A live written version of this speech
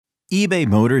eBay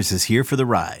Motors is here for the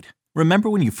ride. Remember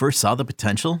when you first saw the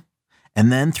potential?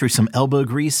 And then through some elbow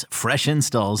grease, fresh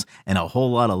installs, and a whole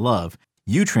lot of love,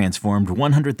 you transformed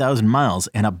 100,000 miles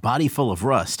and a body full of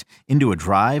rust into a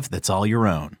drive that's all your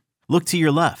own. Look to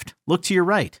your left. Look to your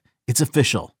right. It's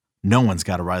official. No one's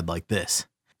got a ride like this.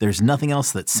 There's nothing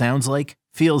else that sounds like,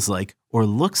 feels like, or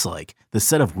looks like the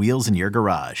set of wheels in your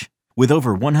garage. With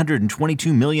over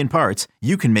 122 million parts,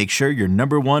 you can make sure your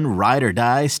number one ride or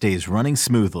die stays running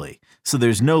smoothly. So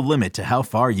there's no limit to how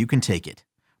far you can take it.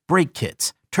 Brake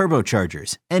kits,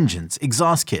 turbochargers, engines,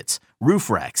 exhaust kits, roof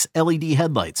racks, LED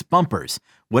headlights, bumpers,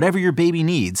 whatever your baby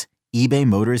needs, eBay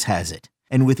Motors has it.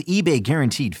 And with eBay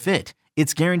Guaranteed Fit,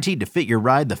 it's guaranteed to fit your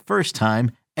ride the first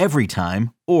time, every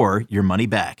time, or your money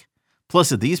back.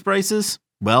 Plus at these prices,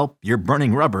 well, you're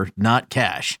burning rubber, not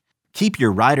cash. Keep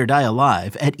your ride or die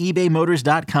alive at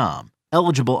ebaymotors.com.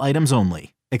 Eligible items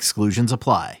only. Exclusions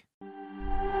apply.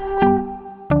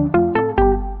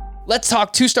 Let's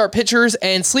talk two-start pitchers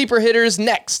and sleeper hitters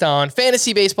next on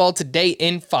Fantasy Baseball Today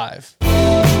in 5.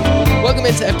 Welcome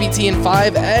into FBT in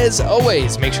 5. As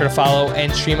always, make sure to follow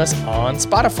and stream us on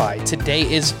Spotify. Today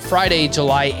is Friday,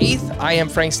 July 8th. I am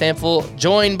Frank Stanfill,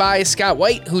 joined by Scott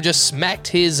White, who just smacked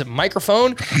his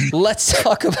microphone. Let's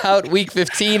talk about Week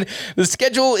 15. The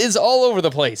schedule is all over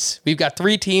the place. We've got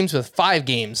 3 teams with 5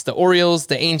 games, the Orioles,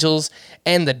 the Angels,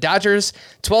 and the Dodgers.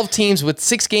 12 teams with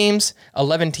 6 games,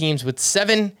 11 teams with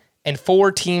 7, and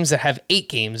 4 teams that have 8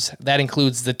 games. That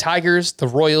includes the Tigers, the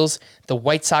Royals, the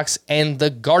White Sox, and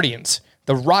the Guardians.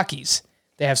 The Rockies,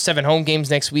 they have 7 home games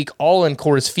next week, all in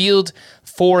Coors Field,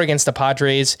 4 against the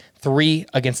Padres, 3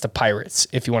 against the Pirates,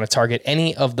 if you want to target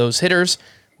any of those hitters,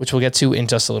 which we'll get to in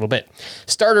just a little bit.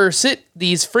 Starter sit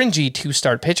these fringy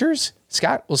two-start pitchers.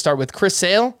 Scott, we'll start with Chris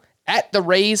Sale at the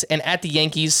Rays and at the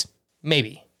Yankees,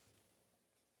 maybe.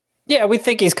 Yeah, we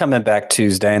think he's coming back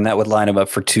Tuesday, and that would line him up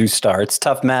for 2 starts.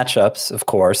 Tough matchups, of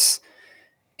course.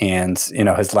 And, you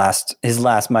know, his last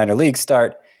minor league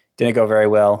start didn't go very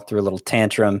well, threw a little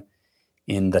tantrum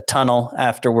in the tunnel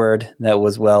afterward. That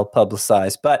was well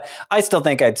publicized. But I still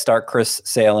think I'd start Chris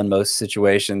Sale in most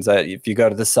situations. If you go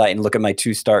to the site and look at my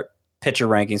 2-start pitcher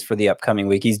rankings for the upcoming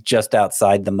week, he's just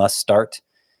outside the must-start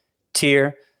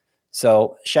tier.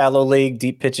 So shallow league,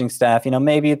 deep pitching staff, you know,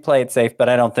 maybe you'd play it safe, but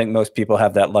I don't think most people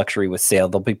have that luxury with Sale.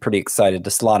 They'll be pretty excited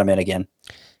to slot him in again.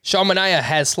 Sean Manaea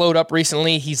has slowed up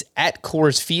recently. He's at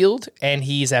Coors Field, and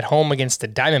he's at home against the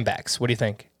Diamondbacks. What do you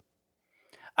think?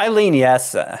 I lean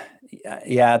yes.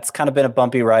 Yeah, it's kind of been a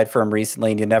bumpy ride for him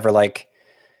recently, and you never like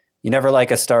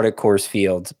a start at Coors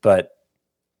Field, but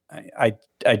I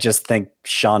just think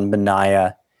Sean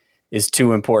Manaea is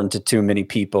too important to too many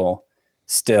people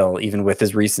still, even with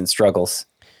his recent struggles.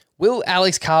 Will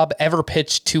Alex Cobb ever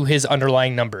pitch to his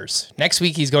underlying numbers? Next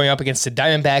week, he's going up against the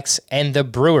Diamondbacks and the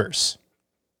Brewers.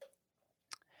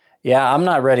 Yeah, I'm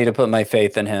not ready to put my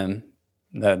faith in him.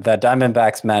 That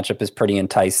Diamondbacks matchup is pretty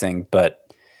enticing, but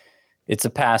it's a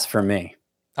pass for me.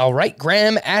 All right,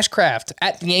 Graham Ashcraft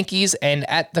at the Yankees and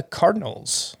at the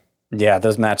Cardinals. Yeah,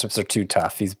 those matchups are too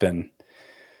tough. It's been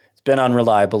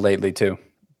unreliable lately, too.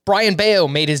 Brian Bayo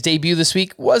made his debut this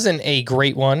week. Wasn't a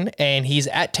great one, and he's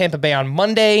at Tampa Bay on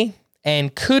Monday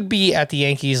and could be at the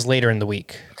Yankees later in the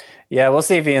week. Yeah, we'll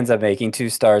see if he ends up making 2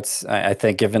 starts. I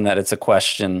think given that it's a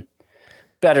question,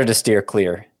 better to steer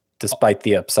clear despite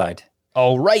the upside.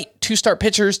 All right, 2-start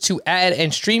pitchers to add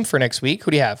and stream for next week.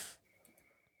 Who do you have?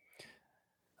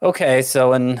 Okay,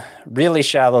 so in really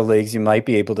shallow leagues, you might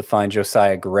be able to find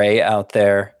Josiah Gray out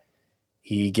there.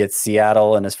 He gets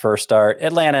Seattle in his first start,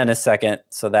 Atlanta in his second,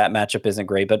 so that matchup isn't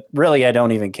great. But really, I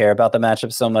don't even care about the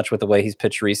matchup so much with the way he's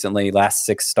pitched recently. Last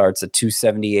 6 starts, a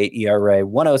 2.78 ERA,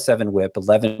 107 WHIP,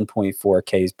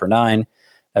 11.4 Ks per 9.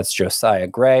 That's Josiah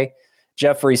Gray.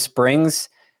 Jeffrey Springs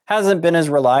hasn't been as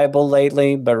reliable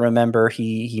lately, but remember,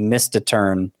 he missed a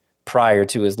turn prior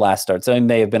to his last start, so he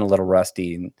may have been a little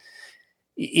rusty. And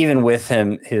even with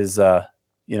him, his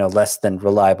less than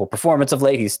reliable performance of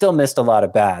late, he's still missed a lot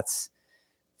of bats.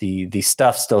 The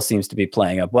stuff still seems to be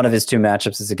playing up. One of his 2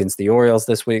 matchups is against the Orioles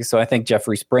this week, so I think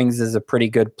Jeffrey Springs is a pretty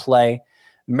good play.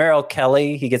 Merrill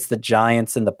Kelly, he gets the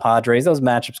Giants and the Padres. Those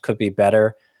matchups could be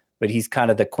better, but he's kind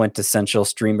of the quintessential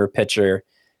streamer pitcher,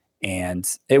 and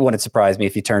it wouldn't surprise me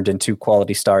if he turned in 2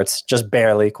 quality starts, just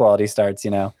barely quality starts,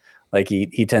 like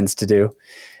he tends to do.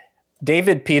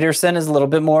 David Peterson is a little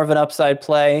bit more of an upside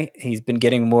play. He's been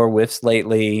getting more whiffs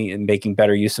lately and making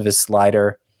better use of his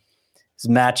slider. His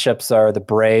matchups are the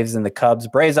Braves and the Cubs.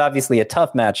 Braves, obviously a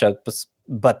tough matchup,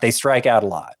 but they strike out a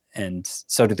lot, and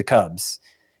so do the Cubs.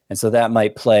 And so that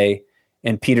might play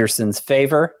in Peterson's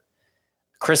favor.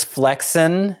 Chris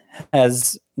Flexen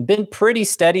has been pretty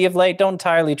steady of late. Don't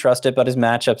entirely trust it, but his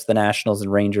matchups, the Nationals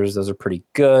and Rangers, those are pretty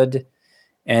good.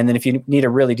 And then if you need a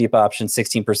really deep option,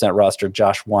 16% roster,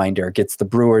 Josh Winder gets the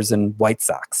Brewers and White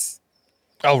Sox.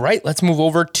 All right, let's move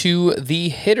over to the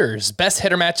hitters. Best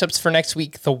hitter matchups for next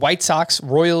week: the White Sox,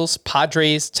 Royals,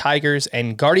 Padres, Tigers,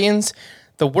 and Guardians.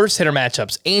 The worst hitter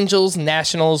matchups: Angels,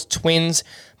 Nationals, Twins,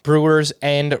 Brewers,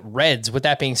 and Reds. With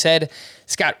that being said,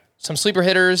 Scott, some sleeper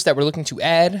hitters that we're looking to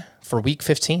add for Week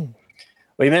 15.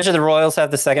 Well, you mentioned the Royals have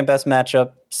the second best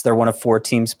matchups. They're one of 4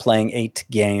 teams playing 8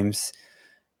 games.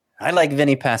 I like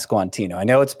Vinny Pasquantino. I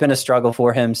know it's been a struggle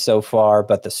for him so far,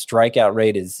 but the strikeout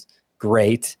rate is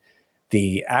great.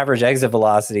 The average exit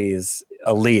velocity is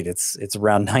elite. It's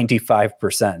around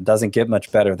 95%. Doesn't get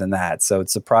much better than that. So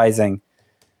it's surprising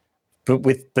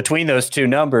between those two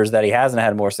numbers that he hasn't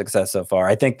had more success so far.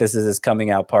 I think this is his coming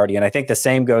out party. And I think the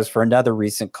same goes for another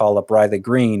recent call-up, Riley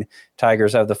Green.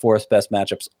 Tigers have the 4th best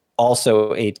matchups,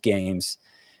 also 8 games.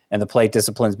 And the plate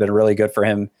discipline's been really good for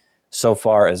him so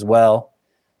far as well.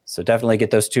 So definitely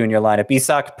get those 2 in your lineup.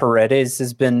 Isaac Paredes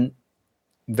has been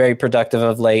very productive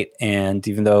of late, and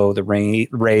even though the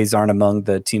Rays aren't among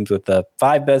the teams with the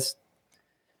 5 best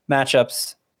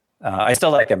matchups, I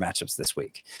still like their matchups this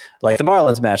week. Like the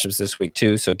Marlins matchups this week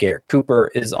too, so Garrett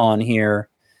Cooper is on here.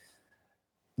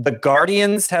 The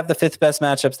Guardians have the 5th best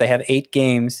matchups. They have 8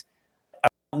 games. I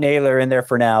put Naylor in there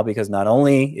for now because not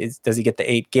only does he get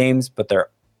the 8 games, but they're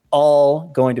all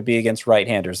going to be against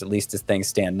right-handers, at least as things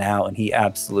stand now, and he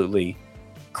absolutely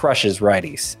crushes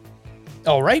righties.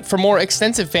 All right, for more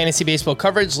extensive fantasy baseball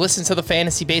coverage, listen to the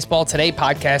Fantasy Baseball Today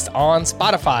podcast on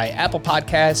Spotify, Apple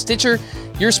Podcasts, Stitcher,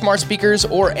 your smart speakers,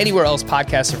 or anywhere else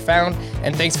podcasts are found.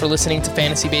 And thanks for listening to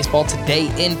Fantasy Baseball Today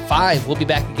in 5. We'll be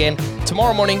back again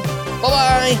tomorrow morning.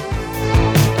 Bye-bye.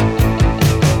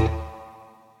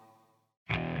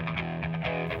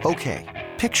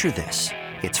 Okay, picture this.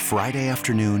 It's Friday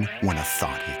afternoon when a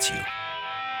thought hits you.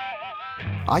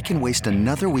 I can waste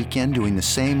another weekend doing the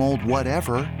same old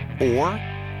whatever, or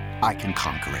I can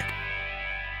conquer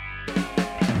it.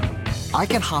 I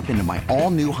can hop into my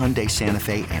all-new Hyundai Santa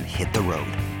Fe and hit the road.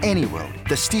 Any road.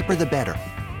 The steeper, the better.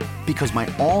 Because my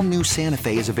all-new Santa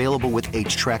Fe is available with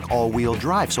H-Track all-wheel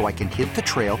drive, so I can hit the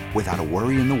trail without a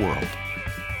worry in the world.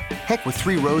 Heck, with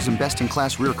 3 rows and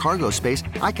best-in-class rear cargo space,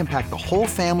 I can pack the whole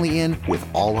family in with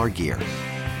all our gear.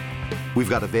 We've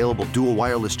got available dual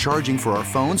wireless charging for our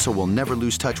phones, so we'll never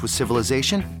lose touch with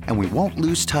civilization, and we won't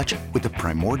lose touch with the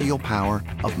primordial power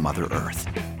of Mother Earth.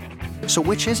 So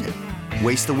which is it?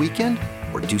 Waste the weekend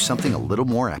or do something a little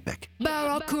more epic?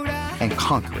 And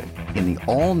conquer it in the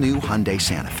all-new Hyundai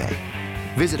Santa Fe.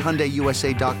 Visit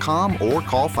HyundaiUSA.com or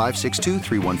call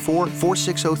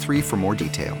 562-314-4603 for more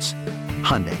details.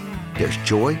 Hyundai, there's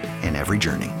joy in every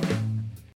journey.